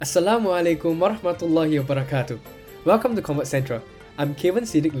Assalamualaikum warahmatullahi wabarakatuh. Welcome to Convert Central. I'm Kevin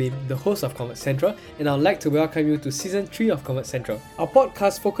Siddiq Lim, the host of Convert Central, and I'd like to welcome you to Season 3 of Convert Central. Our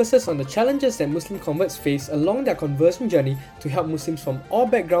podcast focuses on the challenges that Muslim converts face along their conversion journey to help Muslims from all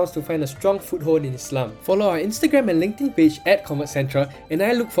backgrounds to find a strong foothold in Islam. Follow our Instagram and LinkedIn page at Convert Central, and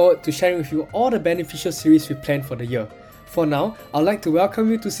I look forward to sharing with you all the beneficial series we planned for the year. For now, I'd like to welcome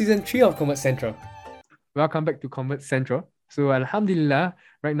you to Season 3 of Convert Central. Welcome back to Convert Central. So Alhamdulillah,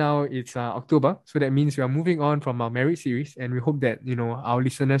 right now it's October, so that means we are moving on from our marriage series, and we hope that our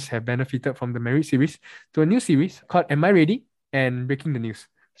listeners have benefited from the marriage series to a new series called Am I Ready? And Breaking the News.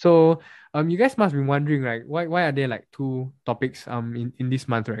 So you guys must be wondering, right, why are there like two topics in this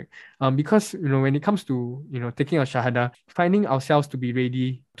month, right? Because when it comes to taking a shahada, finding ourselves to be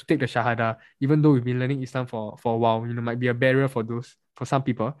ready to take the shahada, even though we've been learning Islam for a while, might be a barrier for some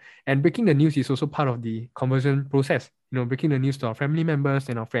people. And breaking the news is also part of the conversion process. Breaking the news to our family members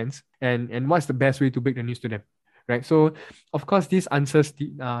and our friends, and what's the best way to break the news to them, right? So, of course, these answers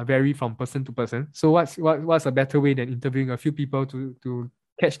vary from person to person. So, what's a better way than interviewing a few people to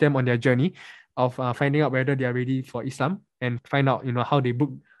catch them on their journey of finding out whether they are ready for Islam and find out how they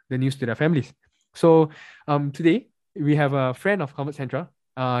book the news to their families. So, today we have a friend of Convert Central.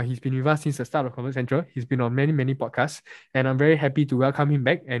 He's been with us since the start of Convert Central. He's been on many podcasts, and I'm very happy to welcome him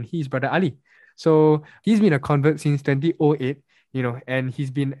back. And he's Brother Ali. So he's been a convert since 2008, and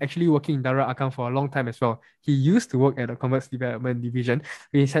he's been actually working in Darul Akam for a long time as well. He used to work at the Converts Development Division.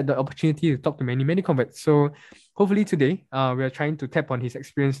 He's had the opportunity to talk to many converts. So hopefully today, we are trying to tap on his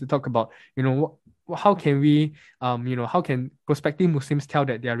experience to talk about, how can we, how can prospective Muslims tell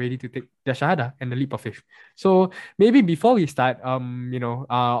that they are ready to take their shahada and the leap of faith? So maybe before we start,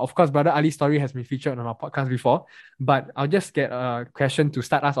 of course, Brother Ali's story has been featured on our podcast before, but I'll just get a question to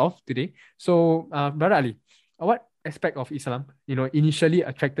start us off today. So, Brother Ali, what aspect of Islam, initially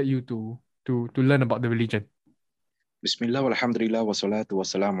attracted you to learn about the religion? Bismillah walhamdulillah wassalatu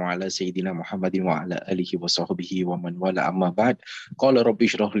wassalamu ala Sayyidina Muhammadin wa ala alihi wa sahbihi wa man wala amma ba'd. Qala rabbi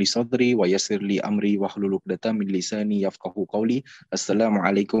shrah li sadri wa yassir li amri wa hlul 'uqdatam min lisani yafqahu qawli.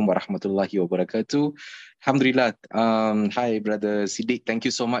 Assalamualaikum warahmatullahi wabarakatuh. Alhamdulillah. Hi, Brother Siddiq. Thank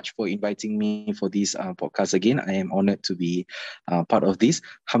you so much for inviting me for this podcast again. I am honored to be part of this.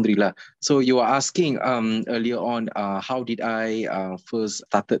 Alhamdulillah. So you were asking earlier on, how did I first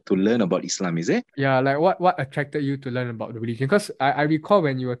started to learn about Islam, is it? Yeah, like what attracted you to learn about the religion? Because I recall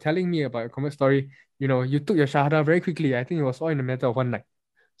when you were telling me about your convert story, you took your shahada very quickly. I think it was all in a matter of one night.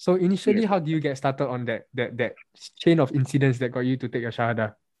 So initially, Yes. how do you get started on that chain of incidents that got you to take your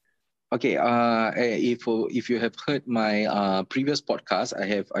shahada? Okay, if you have heard my previous podcast, I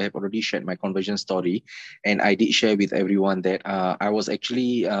have already shared my conversion story, and I did share with everyone that I was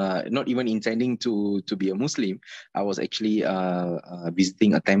actually not even intending to be a Muslim. I was actually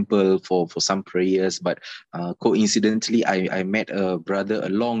visiting a temple for some prayers, but coincidentally, I met a brother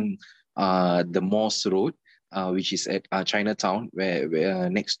along the Mosque Road, which is at Chinatown, where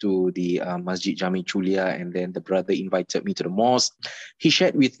next to the Masjid Jami Chulia, and then the brother invited me to the mosque. He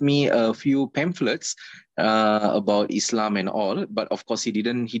shared with me a few pamphlets about Islam and all, but of course he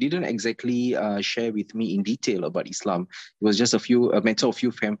didn't exactly share with me in detail about Islam. It was just a matter of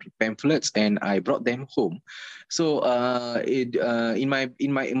few pamphlets, and I brought them home. So in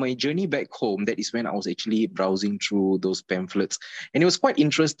my journey back home, that is when I was actually browsing through those pamphlets, and it was quite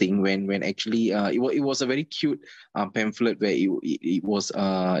interesting when actually it was a very cute pamphlet where it was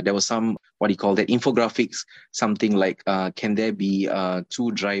there was some, what do you call that, infographics, something like can there be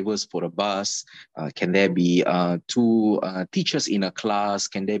two drivers for a bus, can there be two teachers in a class,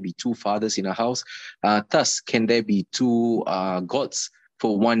 can there be two fathers in a house, thus can there be two gods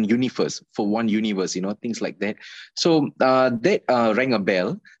for one universe, things like that. So that rang a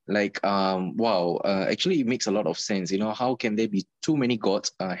bell, like wow, actually it makes a lot of sense. How can there be too many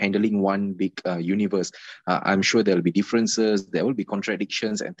gods handling one big universe? I'm sure there'll be differences, there will be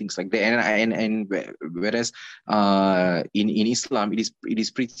contradictions and things like that. And whereas in Islam, it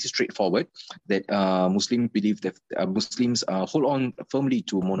is pretty straightforward that Muslims believe that Muslims hold on firmly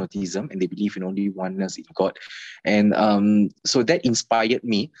to monotheism, and they believe in only oneness in God. And so that inspired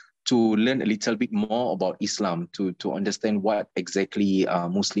me to learn a little bit more about Islam, to understand what exactly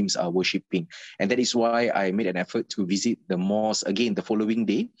Muslims are worshipping. And that is why I made an effort to visit the mosque again the following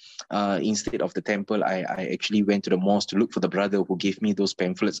day. Instead of the temple, I actually went to the mosque to look for the brother who gave me those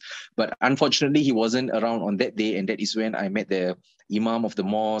pamphlets. But unfortunately, he wasn't around on that day, and that is when I met the Imam of the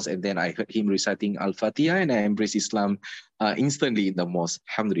mosque, and then I heard him reciting Al-Fatiha, and I embraced Islam instantly in the mosque.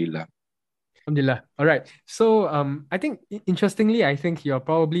 Alhamdulillah. Alhamdulillah. All right. So I think interestingly, I think you're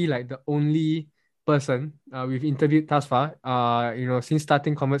probably like the only person we've interviewed thus far, since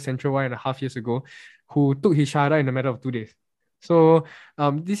starting Commerce Central 1.5 years ago, who took his Shahada in a matter of 2 days. So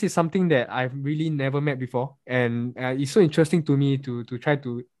this is something that I've really never met before, and it's so interesting to me to try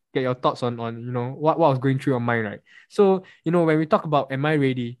to get your thoughts on what was going through your mind, right? So when we talk about am I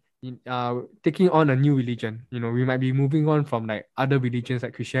ready in taking on a new religion, we might be moving on from like other religions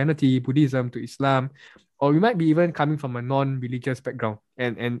like Christianity, Buddhism to Islam, or we might be even coming from a non-religious background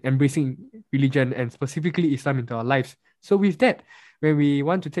and embracing religion and specifically Islam into our lives. So with that, when we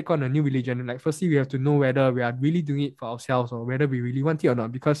want to take on a new religion, like firstly we have to know whether we are really doing it for ourselves or whether we really want it or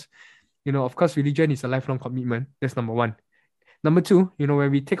not. Because of course, religion is a lifelong commitment. That's number one. Number two, when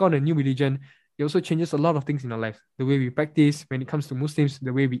we take on a new religion, it also changes a lot of things in our life. The way we practice, when it comes to Muslims,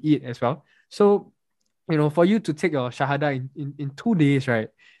 the way we eat as well. So, for you to take your Shahada in 2 days, right,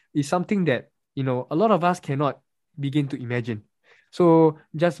 is something that, a lot of us cannot begin to imagine. So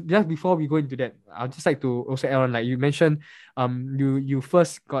just before we go into that, I'd just like to also add on, like you mentioned, you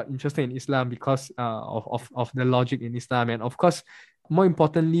first got interested in Islam because of the logic in Islam, and of course, more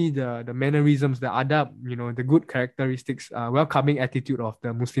importantly, the mannerisms, the adab, the good characteristics, welcoming attitude of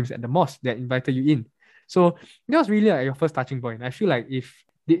the Muslims at the mosque that invited you in. So that was really like your first touching point. I feel like if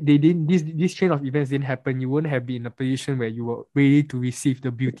they didn't this chain of events didn't happen, you wouldn't have been in a position where you were ready to receive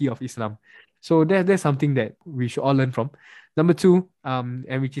the beauty of Islam. So that's something that we should all learn from. Number two,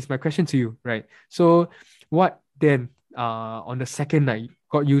 and which is my question to you, right? So what then on the second night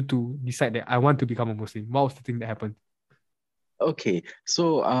got you to decide that I want to become a Muslim? What was the thing that happened? Okay,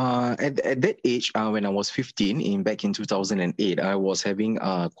 so at that age, when I was 15, back in 2008, I was having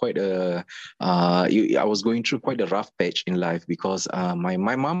I was going through quite a rough patch in life because my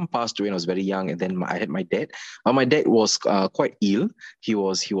mom passed away when I was very young, and then I had my dad. My dad was quite ill. He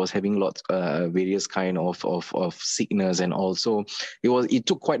was having lots various kind of sickness, and also it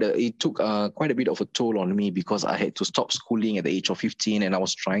took quite a bit of a toll on me because I had to stop schooling at the age of 15, and I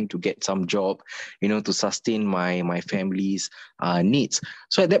was trying to get some job, to sustain my family's needs.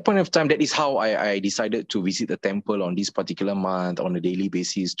 So at that point of time, that is how I decided to visit the temple on this particular month on a daily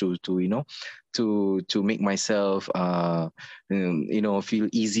basis to make myself feel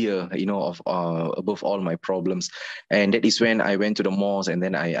easier of above all my problems. And that is when I went to the mosque, and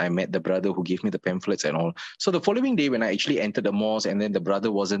then I met the brother who gave me the pamphlets and all. So the following day when I actually entered the mosque, and then the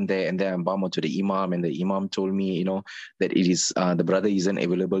brother wasn't there, and then I bumped into the imam, and the imam told me that it is the brother isn't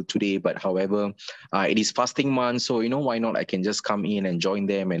available today, but however it is fasting month, so why not I can just come in and join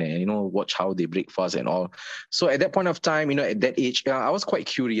them and watch how they break fast and all. So at that point of time, at that age, I was quite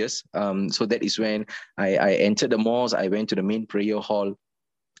curious. So that is when I entered the mosque. I went to the main prayer hall.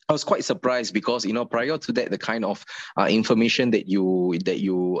 I was quite surprised because prior to that, the kind of information that you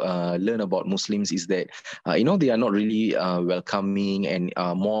learn about Muslims is that they are not really welcoming, and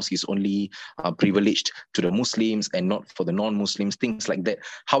mosque is only privileged to the Muslims and not for the non-Muslims, things like that.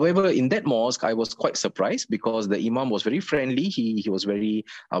 However, in that mosque, I was quite surprised because the imam was very friendly. He was very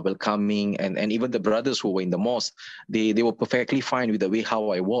welcoming, and even the brothers who were in the mosque, they were perfectly fine with the way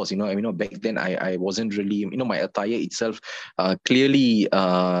how I was. Back then I wasn't really my attire itself clearly.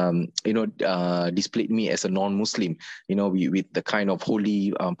 Displayed me as a non-Muslim, with the kind of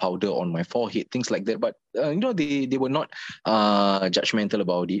holy powder on my forehead, things like that. But they were not judgmental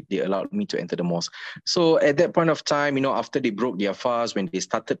about it. They allowed me to enter the mosque. So at that point of time, after they broke their fast, when they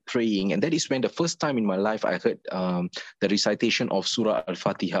started praying, and that is when the first time in my life I heard the recitation of Surah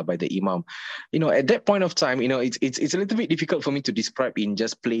Al-Fatiha by the Imam. At that point of time, it's a little bit difficult for me to describe in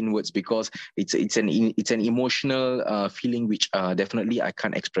just plain words because it's an emotional feeling which definitely I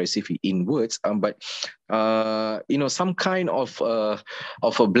can't express it in words. But some kind of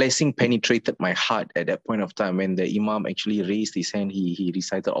a blessing penetrated my heart at that point of time when the Imam actually raised his hand. He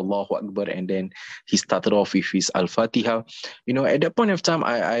recited Allahu Akbar, and then he started off with his Al-Fatiha. At that point of time,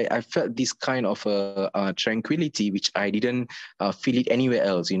 I felt this kind of tranquility which I didn't feel it anywhere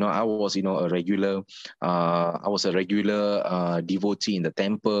else. I was a regular devotee in the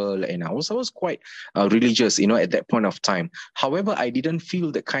temple, and I was quite religious. At that point of time. However, I didn't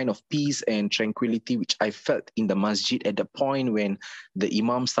feel the kind of peace and tranquility which I felt in the masjid at the point when the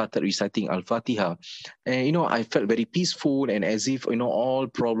Imam started reciting Al-Fatiha. And, I felt very peaceful and as if, all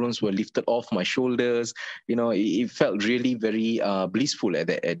problems were lifted off my shoulders. It felt really very blissful at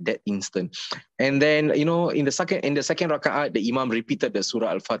that instant. And then, in the second raka'at, the Imam repeated the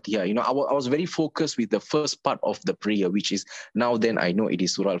Surah Al-Fatiha. I was very focused with the first part of the prayer, which is now then I know it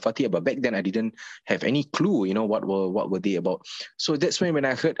is Surah Al-Fatiha, but back then I didn't have any clue, what were they about. So that's when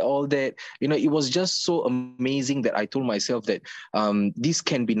I heard all that, it was just so amazing that I told myself that this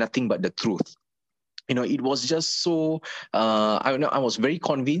can be nothing but the truth. it was just so I know I was very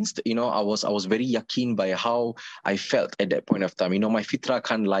convinced. I was very yakin by how I felt at that point of time. My fitra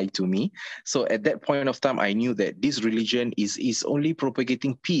can't lie to me. So at that point of time, I knew that this religion is only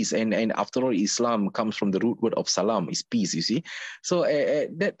propagating peace, and after all, Islam comes from the root word of salam, is peace, you see. So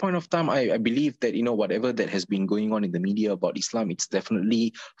at that point of time, I believe that whatever that has been going on in the media about Islam, it's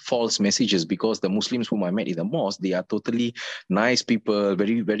definitely false messages, because the Muslims whom I met in the mosque, they are totally nice people,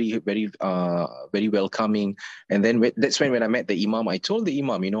 very, very, very, very welcoming. And then that's when I met the Imam, I told the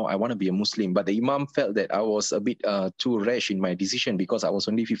Imam, I want to be a Muslim. But the Imam felt that I was a bit too rash in my decision, because I was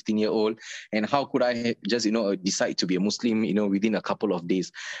only 15-year old. And how could I just, decide to be a Muslim, within a couple of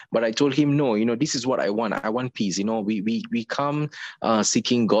days? But I told him, no, this is what I want. I want peace. We come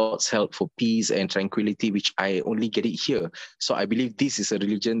seeking God's help for peace and tranquility, which I only get it here. So I believe this is a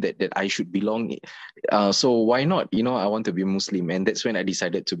religion that I should belong. So why not? I want to be a Muslim, and that's when I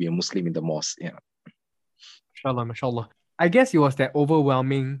decided to be a Muslim in the mosque. Yeah. Mashallah, mashallah. I guess it was that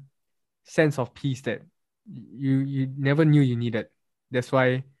overwhelming sense of peace that you never knew you needed. That's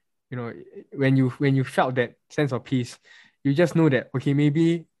why, when you felt that sense of peace, you just know that, okay,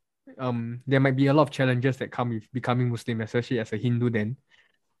 maybe there might be a lot of challenges that come with becoming Muslim, especially as a Hindu then.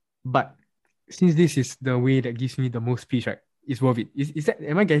 But since this is the way that gives me the most peace, right? It's worth it. Is that,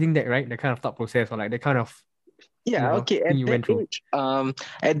 am I getting that right? That kind of thought process, or like that kind of Yeah, okay. thing you went through?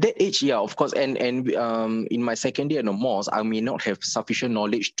 At that age, yeah, of course. And in my second year in the mosque, I may not have sufficient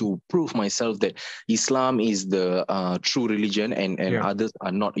knowledge to prove myself that Islam is the true religion, and Yeah. others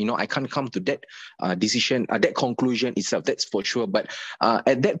are not. I can't come to that decision, that conclusion itself. That's for sure. But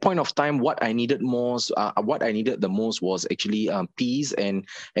at that point of time, what I needed the most was actually peace, and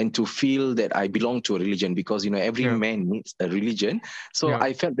to feel that I belong to a religion, because every Yeah. man needs a religion. So Yeah.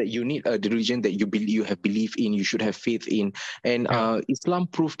 I felt that you need a religion that you have belief in, you should have faith in, and Yeah. Islam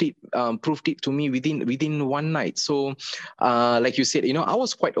proved it to me within one night. So, like you said, I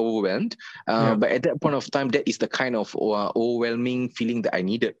was quite overwhelmed, Yeah. but at that point of time, that is the kind of overwhelming feeling that I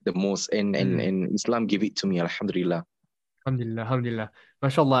needed the most, and Islam gave it to me. Alhamdulillah. Alhamdulillah, alhamdulillah.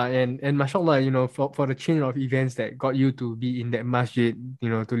 MashaAllah. And MashaAllah, for the chain of events that got you to be in that masjid,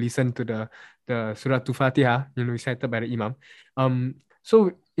 to listen to the Surah Al-Fatiha, recited by the Imam.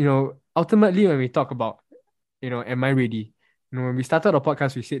 So, ultimately when we talk about, am I ready? When we started the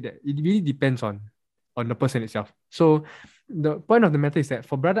podcast, we said that it really depends on the person itself. So the point of the matter is that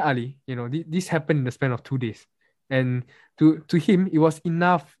for Brother Ali, this happened in the span of 2 days. And to him, it was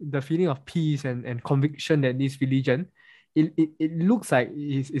enough, the feeling of peace and conviction that this religion, it looks like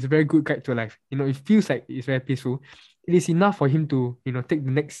it's a very good guide to life. It feels like it's very peaceful. It is enough for him to, take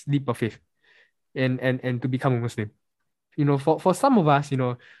the next leap of faith and to become a Muslim. For some of us,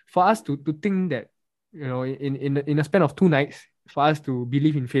 for us to think that, in a span of 2 nights, for us to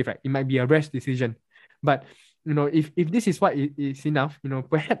believe in faith, right, it might be a rash decision. But, if this is what is enough,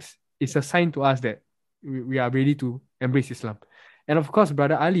 perhaps it's a sign to us that we are ready to embrace Islam. And of course,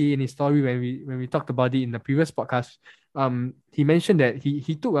 Brother Ali, in his story, when we talked about it in the previous podcast, he mentioned that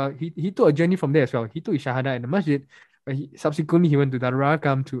he took a journey from there as well. He took his shahada in the masjid, but subsequently he went to Darul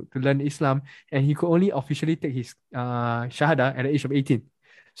Arqam to learn Islam, and he could only officially take his shahada at the age of 18.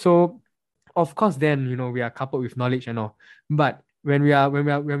 So of course, then we are coupled with knowledge and all. But when we are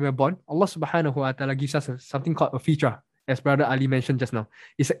born, Allah Subhanahu wa Taala gives us something called a fitra, as Brother Ali mentioned just now.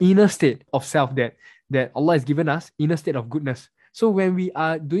 It's an inner state of self that Allah has given us, inner state of goodness. So when we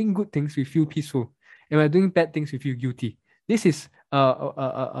are doing good things, we feel peaceful, and when we're doing bad things, we feel guilty. This is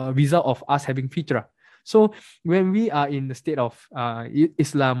a result of us having fitra. So when we are in the state of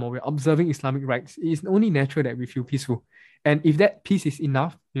Islam, or we're observing Islamic rites, it's only natural that we feel peaceful. And if that peace is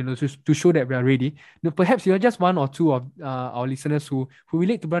enough, to show that we are ready, perhaps you're just one or two of our listeners who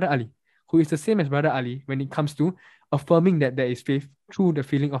relate to Brother Ali, who is the same as Brother Ali when it comes to affirming that there is faith through the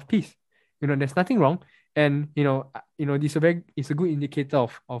feeling of peace. There's nothing wrong, and this it's a good indicator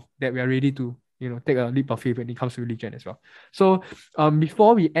of that we are ready to take a leap of faith when it comes to religion as well. So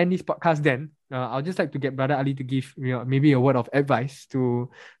before we end this podcast, then I'll just like to get Brother Ali to give maybe a word of advice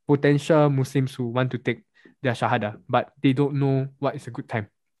to potential Muslims who want to take their shahada, but they don't know what is a good time,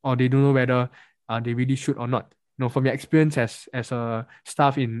 or they don't know whether they really should or not. From your experience as a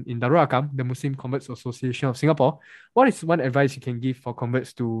staff in Darul Arqam, the Muslim Converts Association of Singapore, what is one advice you can give for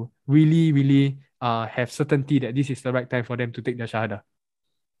converts to really, really have certainty that this is the right time for them to take their shahada?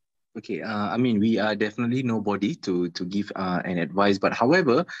 Okay, I mean, we are definitely nobody to give an advice, but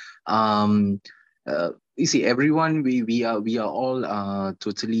however, you see, everyone, we are all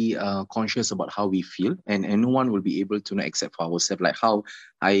totally conscious about how we feel, and no one will be able to know except for ourselves. Like how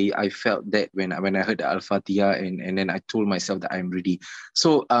I felt that when I heard the Al-Fatiha, and then I told myself that I'm ready.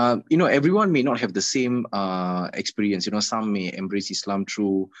 So everyone may not have the same experience. Some may embrace Islam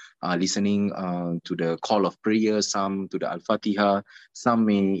through listening to the call of prayer, some to the Al-Fatiha, some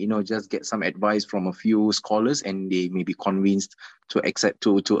may just get some advice from a few scholars, and they may be convinced to accept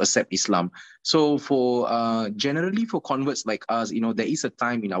Islam. So for generally for converts like us, there is a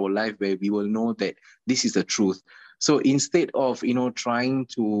time in our life where we will know that this is the truth. So instead of trying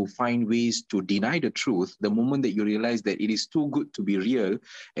to find ways to deny the truth, the moment that you realize that it is too good to be real,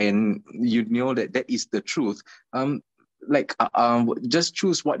 and you know that that is the truth, just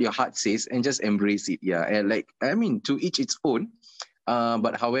choose what your heart says and just embrace it. Yeah, and to each its own.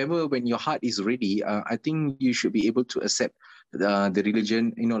 But however, when your heart is ready, I think you should be able to accept the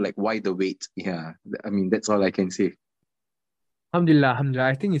religion, like why the wait? Yeah, that's all I can say. Alhamdulillah, alhamdulillah.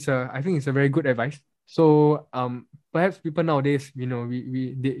 I think it's a very good advice. So perhaps people nowadays,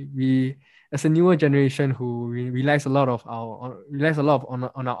 we as a newer generation who we relies a lot of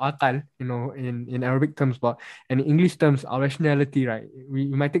on our akal, in Arabic terms, but and in English terms, our rationality, right? We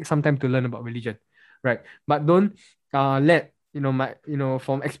might take some time to learn about religion, right? But don't let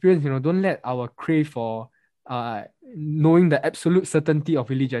from experience, don't let our crave for knowing the absolute certainty of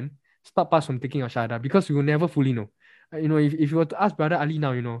religion stop us from taking our shahada, because we will never fully know. If you were to ask Brother Ali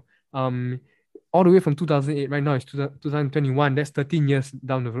now, all the way from 2008, right now it's 2021, that's 13 years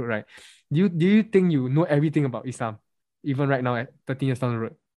down the road, right? Do you think you know everything about Islam, even right now at 13 years down the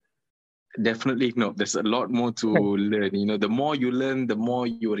road? Definitely no. There's a lot more to Correct, learn. The more you learn, the more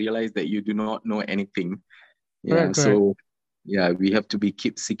you realize that you do not know anything. Yeah. correct, correct. So yeah, we have to be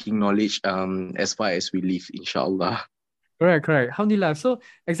keep seeking knowledge as far as we live, inshallah. Correct, correct. Alhamdulillah. So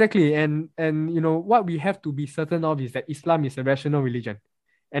exactly, and what we have to be certain of is that Islam is a rational religion,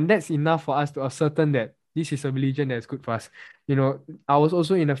 and that's enough for us to ascertain that this is a religion that is good for us. I was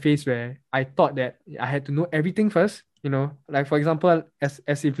also in a phase where I thought that I had to know everything first. Like for example, as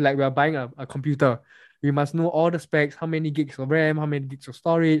if like we are buying a computer, we must know all the specs: how many gigs of RAM, how many gigs of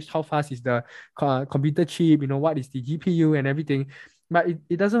storage, how fast is the computer chip, what is the GPU and everything. But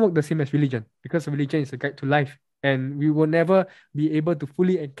it doesn't work the same as religion, because religion is a guide to life, and we will never be able to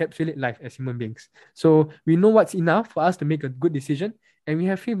fully encapsulate life as human beings. So we know what's enough for us to make a good decision, and we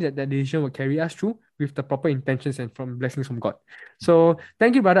have faith that that decision will carry us through with the proper intentions and from blessings from God. So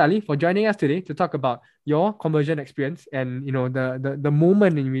thank you, Brother Ali, for joining us today to talk about your conversion experience, and the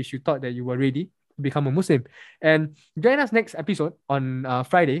moment in which you thought that you were ready to become a Muslim. And join us next episode on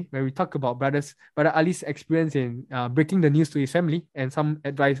Friday, where we talk about Brother Ali's experience in breaking the news to his family and some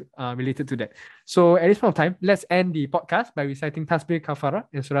advice related to that. So at this point of time, let's end the podcast by reciting Tasbih Kafara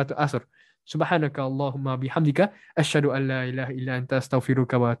and Surah Al-Asr. سبحانك اللهم بحمدك أشهد أن لا إله إلا أنت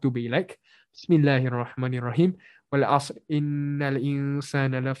أستغفرك وأتوب إليك. بسم الله الرحمن الرحيم. والعصر إن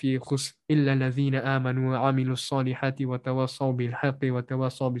الإنسان لفي خسر إلا الذين آمنوا وعملوا الصالحات وتواصوا بالحق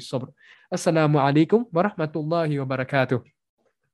وتواصوا بالصبر. السلام عليكم ورحمة الله وبركاته.